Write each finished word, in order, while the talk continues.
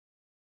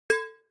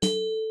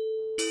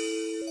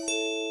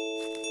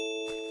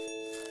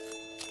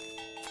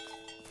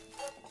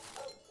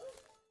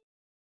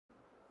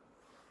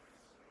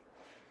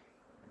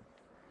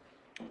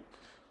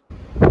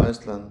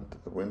Iceland,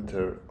 the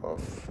winter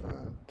of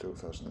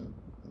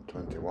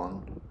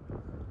 2021.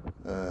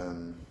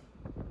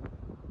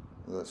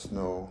 The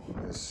snow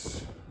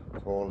is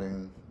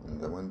falling and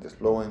the wind is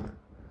blowing.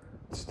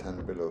 It's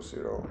 10 below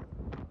zero.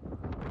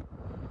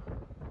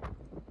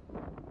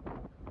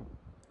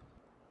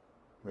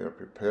 We are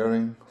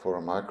preparing for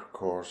a micro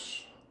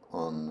course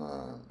on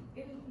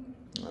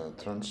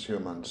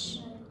transhumance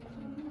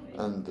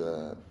and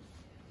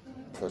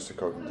fuzzy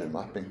cognitive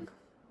mapping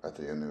at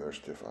the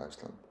University of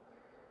Iceland.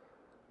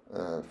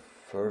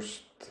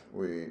 First,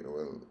 we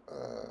will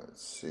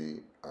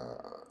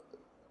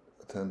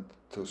attend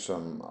to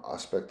some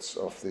aspects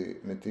of the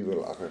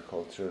medieval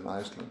agriculture in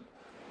Iceland.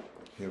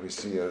 Here we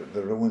see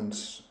the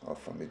ruins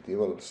of a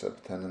medieval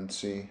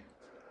subtenancy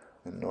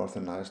in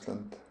northern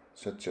Iceland,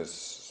 such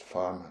as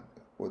farm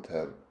would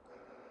have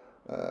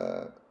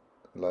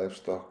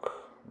livestock,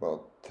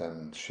 about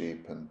 10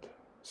 sheep and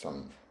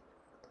some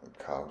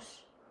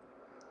cows.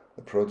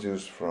 The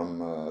produce from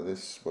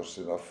this was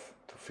enough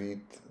to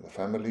feed the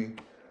family.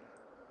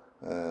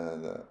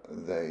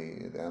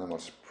 The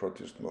animals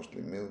produced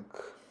mostly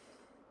milk.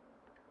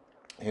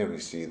 Here we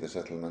see the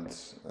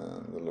settlements,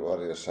 the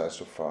various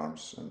size of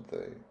farms and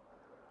the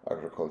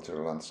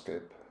agricultural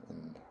landscape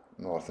in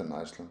northern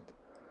Iceland,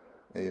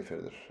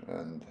 Eyjafjörður.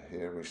 And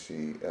here we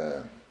see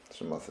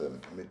some of the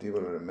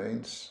medieval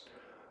remains,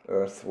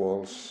 earth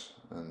walls,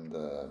 and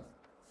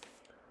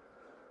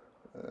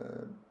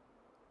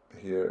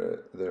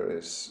here there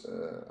is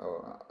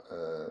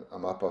a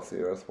map of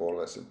the earth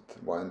wall as it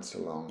winds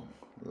along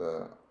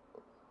the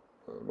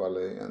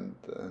valley, and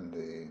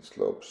the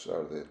slopes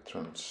are the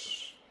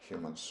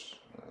transhumance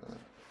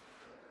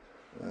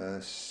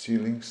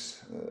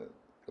ceilings,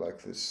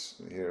 like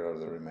this. Here are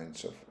the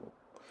remains of.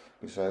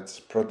 Besides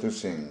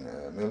producing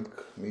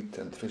milk, meat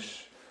and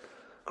fish,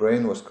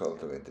 grain was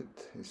cultivated.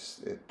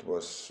 It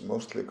was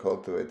mostly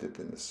cultivated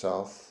in the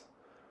south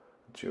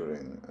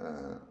during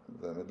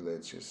the Middle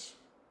Ages.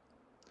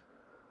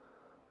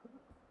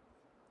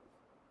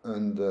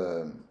 And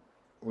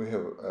we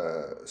have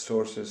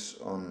sources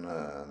on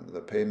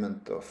the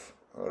payment of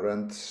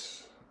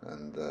rents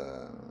and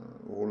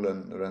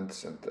woolen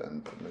rents and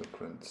milk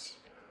rents.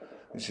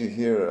 You see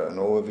here an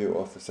overview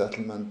of the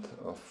settlement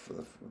of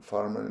the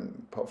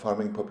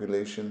farming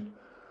population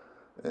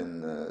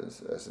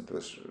as it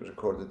was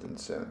recorded in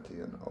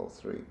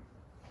 1703.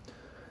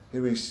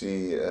 Here we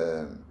see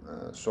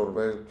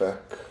Solveig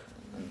Beck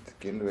and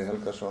Gylfi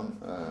Helgason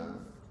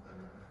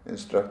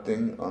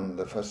instructing on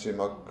the fuzzy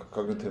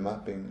cognitive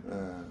mapping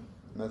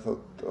method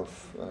of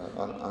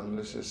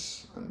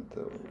analysis and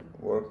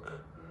work.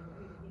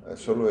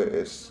 Solveig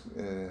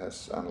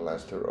has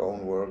analyzed her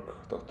own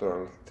work,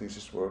 doctoral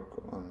thesis work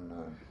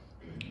on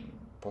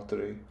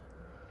pottery,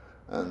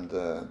 and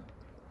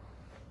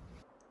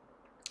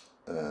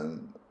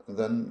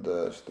then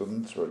the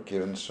students were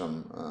given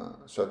some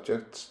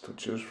subjects to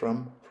choose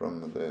from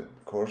the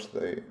course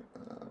they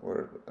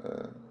were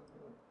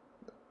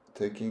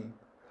taking,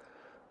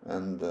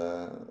 and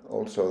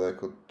also they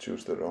could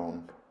choose their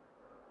own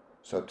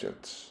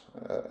subjects,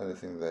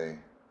 anything they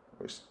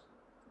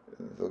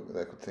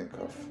could think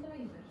of.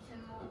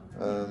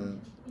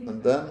 And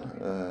then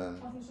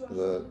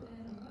the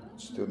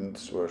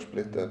students were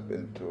split up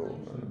into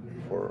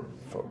 4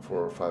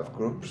 or 5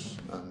 groups,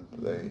 and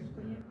they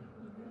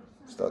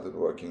started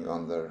working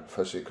on their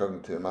fuzzy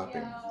cognitive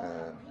mapping.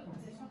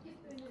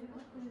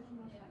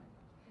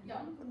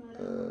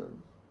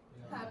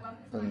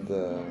 And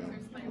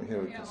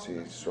here we can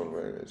see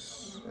Solveig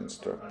is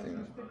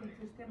instructing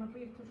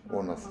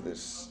one of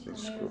these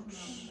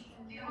groups.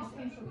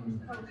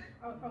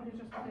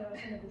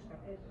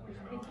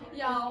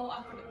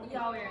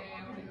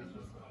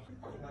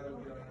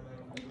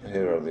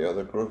 Here are the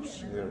other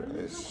groups. Here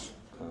is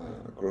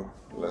a group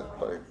led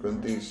by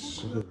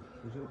Gundis,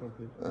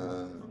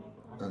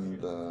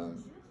 and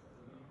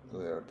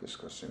they are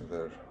discussing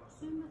their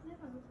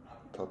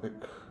topic.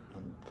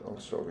 And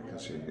also we can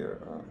see here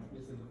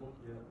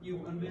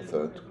a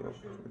third group,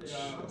 which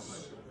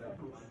is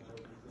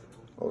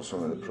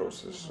also in the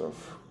process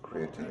of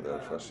creating their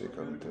fuzzy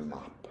cognitive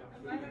map.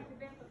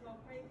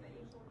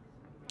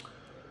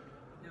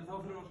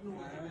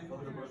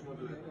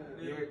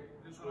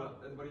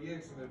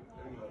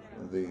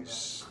 These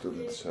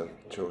students have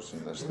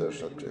chosen as their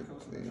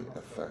subject the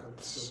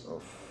effects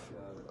of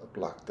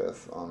Black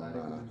Death on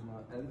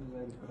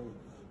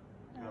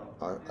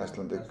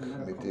Icelandic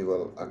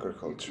medieval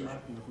agriculture.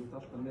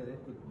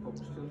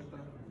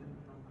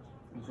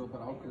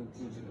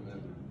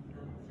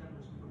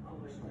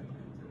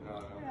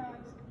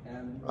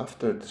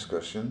 After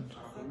discussion,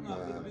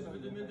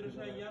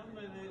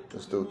 the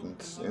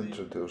students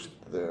introduced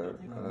their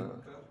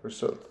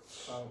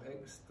results.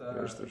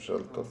 Here's the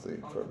result of the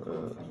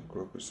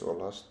group we saw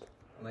last.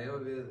 They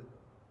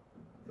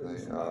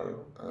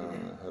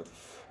have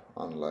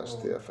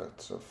analyzed the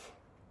effects of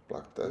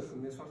Black Death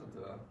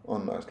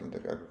on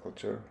Icelandic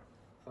agriculture,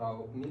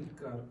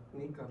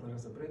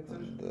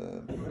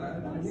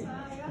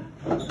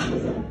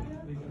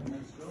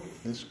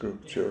 This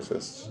group chose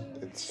as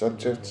its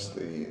subjects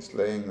the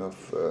slaying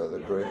of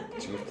the great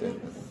chieftain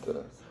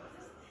and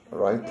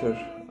writer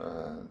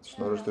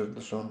Snorri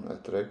Sturluson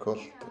at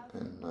Reykholt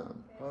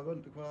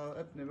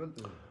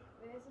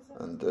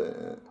and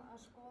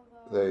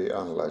they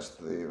analyzed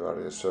the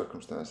various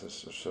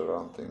circumstances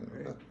surrounding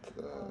that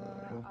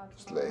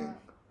slaying,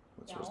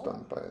 which was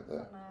done by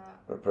the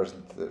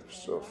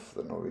representatives of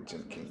the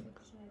Norwegian king,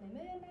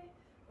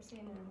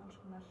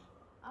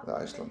 the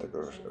Icelandic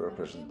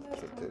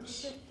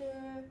representatives.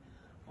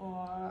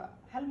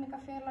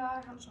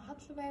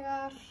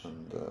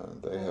 And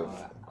they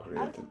have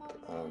created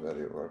a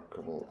very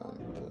workable and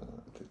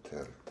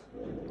detailed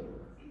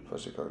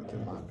fuzzy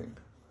cognitive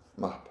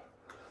map.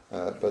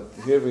 But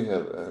here we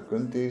have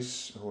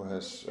Gundís, who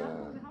has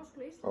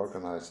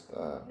organized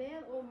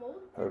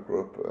her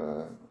group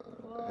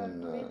in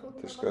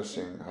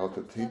discussing how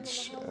to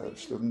teach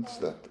students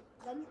that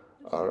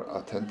are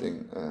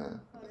attending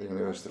the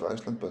University of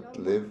Iceland but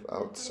live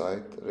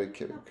outside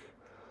Reykjavik.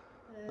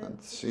 And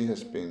she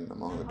has been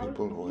among the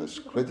people who has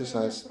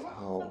criticized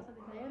how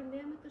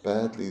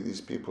badly these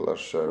people are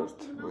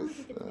served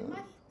with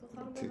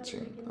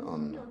teaching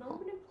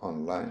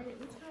online.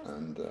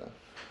 And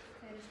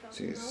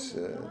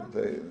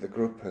the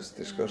group has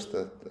discussed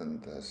that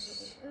and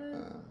has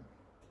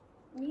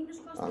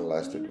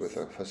analyzed it with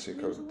a fuzzy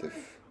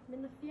cognitive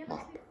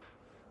map.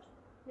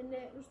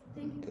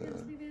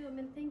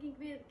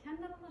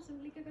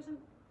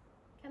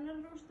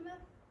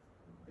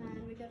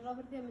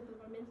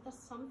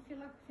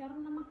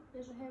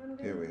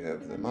 Here we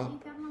have the map.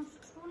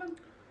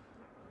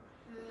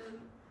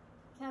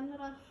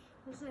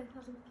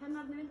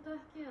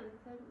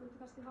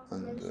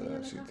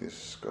 And she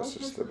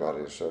discusses the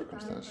various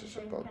circumstances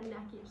about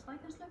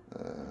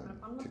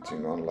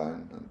teaching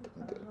online and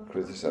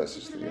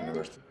criticizes the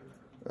university.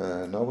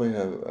 Now we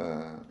have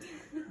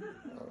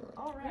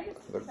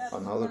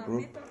another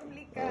group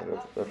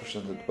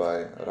represented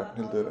by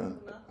Ragnhildur and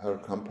her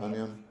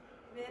companion.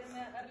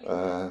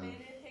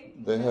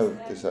 They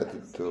have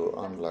decided to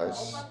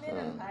analyze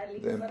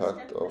the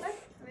impact of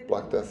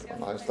Black Death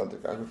on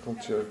Icelandic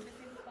agriculture,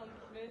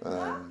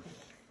 and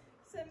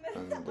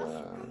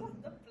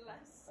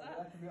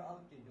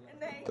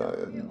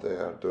they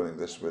are doing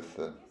this with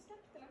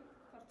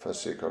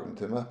fuzzy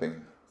cognitive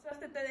mapping.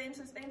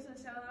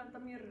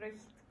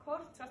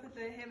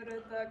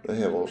 They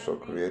have also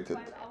created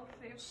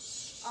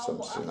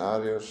some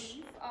scenarios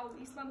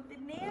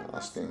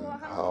asking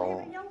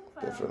how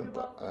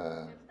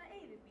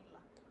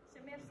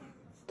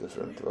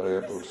different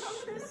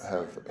variables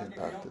have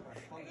impacted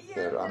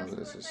their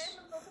analysis.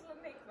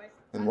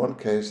 In one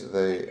case,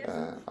 they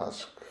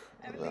ask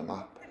the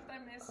map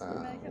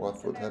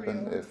what would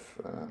happen if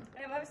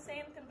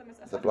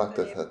the Black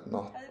Death had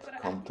not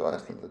come to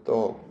Iceland at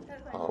all,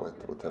 how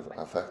it would have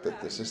affected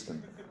the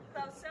system.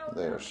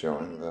 They are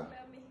showing the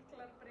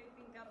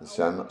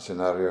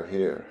scenario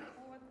here.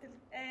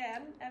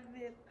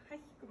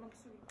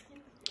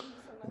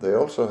 They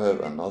also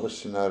have another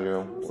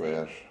scenario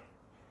where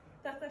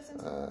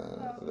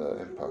the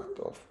impact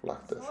of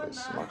Black Death is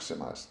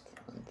maximized,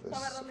 and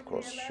this of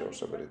course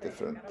shows a very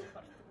different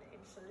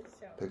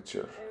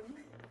picture.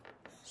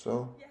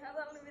 So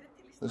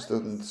the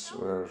students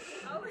were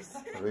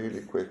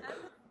really quick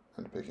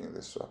in picking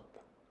this up.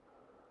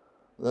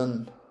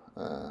 Then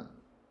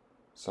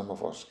some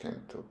of us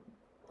came to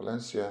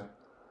Valencia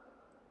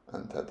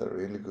and had a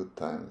really good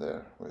time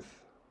there with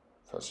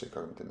fuzzy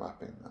cognitive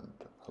mapping and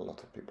a lot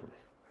of people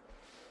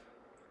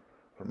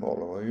from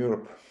all over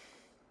Europe.